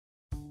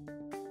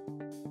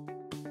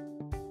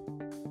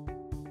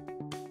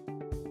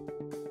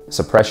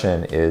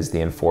Suppression is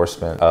the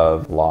enforcement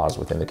of laws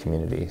within the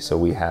community. So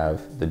we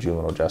have the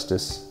juvenile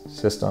justice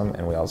system,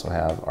 and we also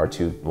have our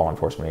two law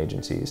enforcement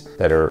agencies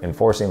that are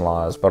enforcing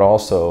laws, but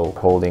also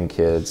holding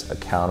kids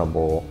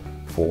accountable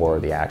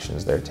for the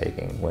actions they're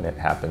taking. When it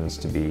happens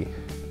to be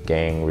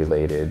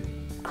gang-related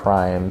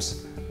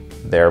crimes,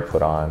 they're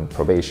put on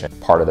probation.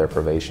 Part of their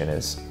probation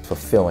is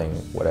fulfilling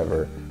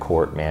whatever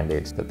court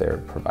mandates that they're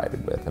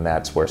provided with, and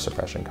that's where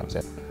suppression comes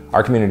in.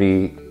 Our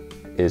community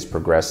is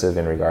progressive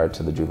in regard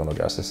to the juvenile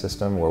justice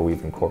system, where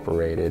we've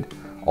incorporated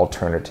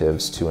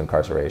alternatives to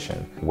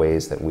incarceration,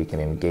 ways that we can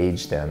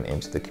engage them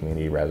into the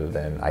community rather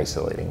than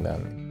isolating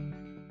them.